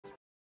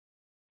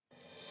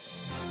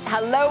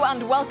Hello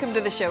and welcome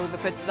to the show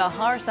that puts the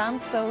heart and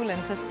soul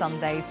into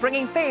Sundays,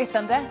 bringing faith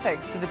and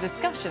ethics to the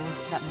discussions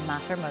that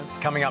matter most.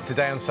 Coming up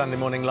today on Sunday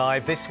Morning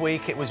Live, this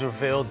week it was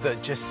revealed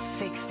that just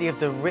 60 of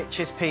the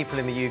richest people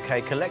in the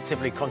UK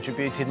collectively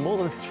contributed more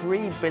than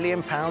 £3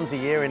 billion a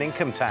year in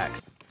income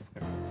tax.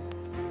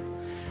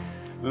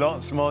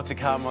 Lots more to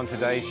come on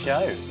today's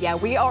show. Yeah,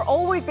 we are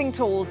always being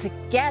told to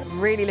get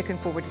really looking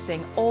forward to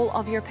seeing all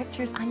of your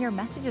pictures and your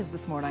messages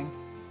this morning.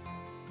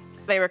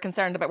 They were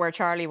concerned about where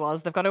Charlie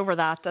was. They've got over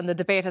that, and the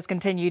debate has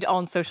continued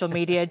on social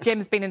media.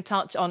 Jim's been in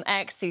touch on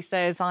X. He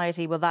says,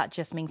 society, will that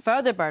just mean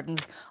further burdens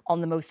on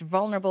the most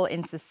vulnerable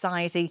in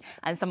society?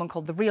 And someone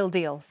called The Real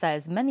Deal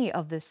says, many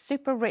of the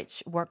super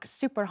rich work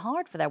super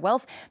hard for their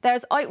wealth.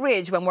 There's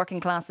outrage when working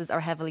classes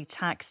are heavily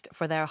taxed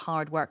for their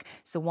hard work.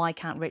 So why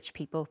can't rich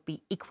people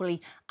be equally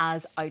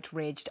as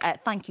outraged?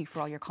 Thank you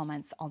for all your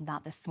comments on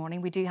that this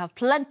morning. We do have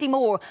plenty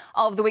more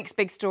of the week's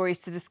big stories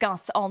to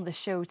discuss on the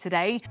show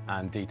today.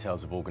 And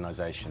details of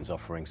organisations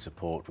offering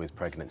support with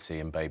pregnancy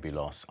and baby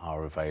loss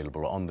are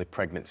available on the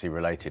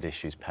pregnancy-related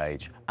issues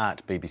page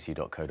at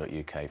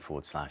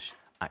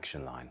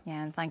bbc.co.uk/actionline.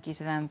 Yeah, and thank you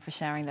to them for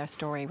sharing their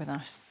story with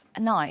us.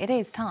 Now, it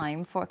is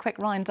time for a quick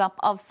roundup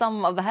of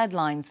some of the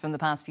headlines from the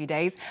past few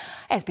days.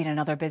 It's been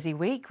another busy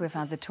week. We've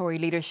had the Tory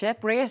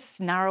leadership race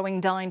narrowing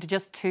down to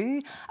just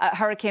two,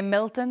 Hurricane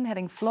Milton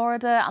hitting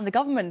Florida, and the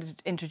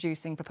government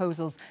introducing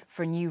proposals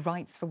for new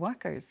rights for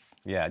workers.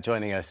 Yeah,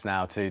 joining us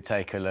now to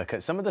take a look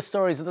at some of the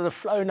stories that have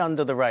flown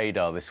under the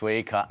radar this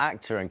week, our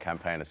actor and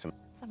campaigner. Some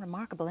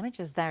remarkable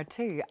images there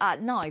too.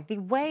 Now, the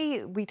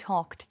way we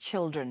talk to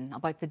children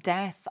about the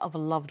death of a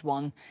loved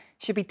one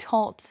should be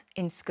taught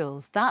in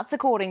schools. That's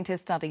according to a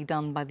study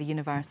done by the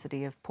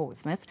University of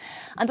Portsmouth.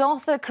 And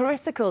author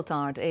Carissa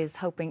Coulthard is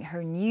hoping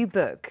her new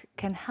book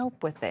can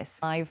help with this.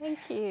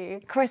 Thank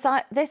you.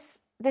 Carissa,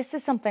 this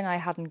is something I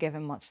hadn't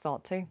given much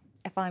thought to,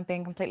 if I'm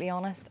being completely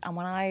honest. And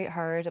when I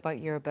heard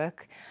about your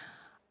book,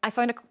 I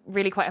found it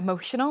really quite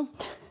emotional.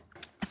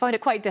 I found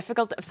it quite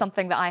difficult of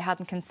something that I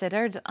hadn't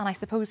considered. And I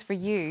suppose for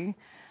you,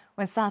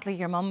 when sadly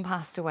your mum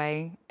passed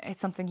away,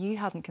 it's something you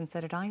hadn't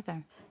considered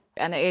either.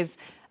 And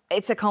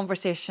it's a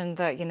conversation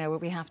that, you know,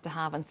 we have to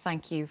have, and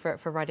thank you for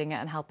writing it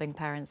and helping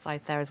parents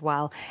out there as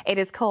well. It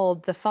is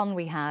called The Fun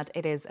We Had.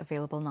 It is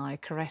available now.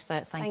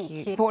 Carissa, thank you.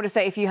 It's important to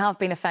say, if you have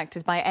been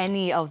affected by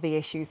any of the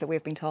issues that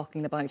we've been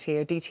talking about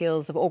here,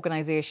 details of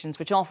organisations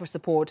which offer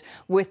support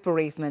with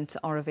bereavement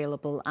are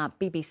available at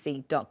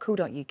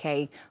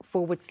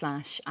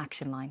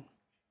bbc.co.uk/actionline.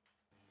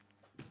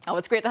 Oh,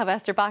 it's great to have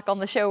Esther back on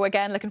the show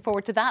again. Looking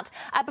forward to that.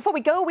 Before we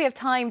go, we have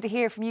time to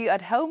hear from you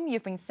at home.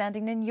 You've been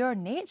sending in your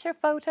nature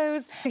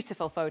photos.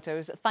 Beautiful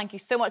photos. Thank you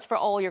so much for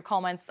all your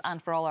comments and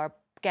for all our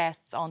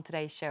guests on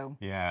today's show.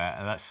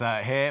 Yeah, let's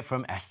hear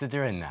from Esther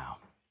Durin now.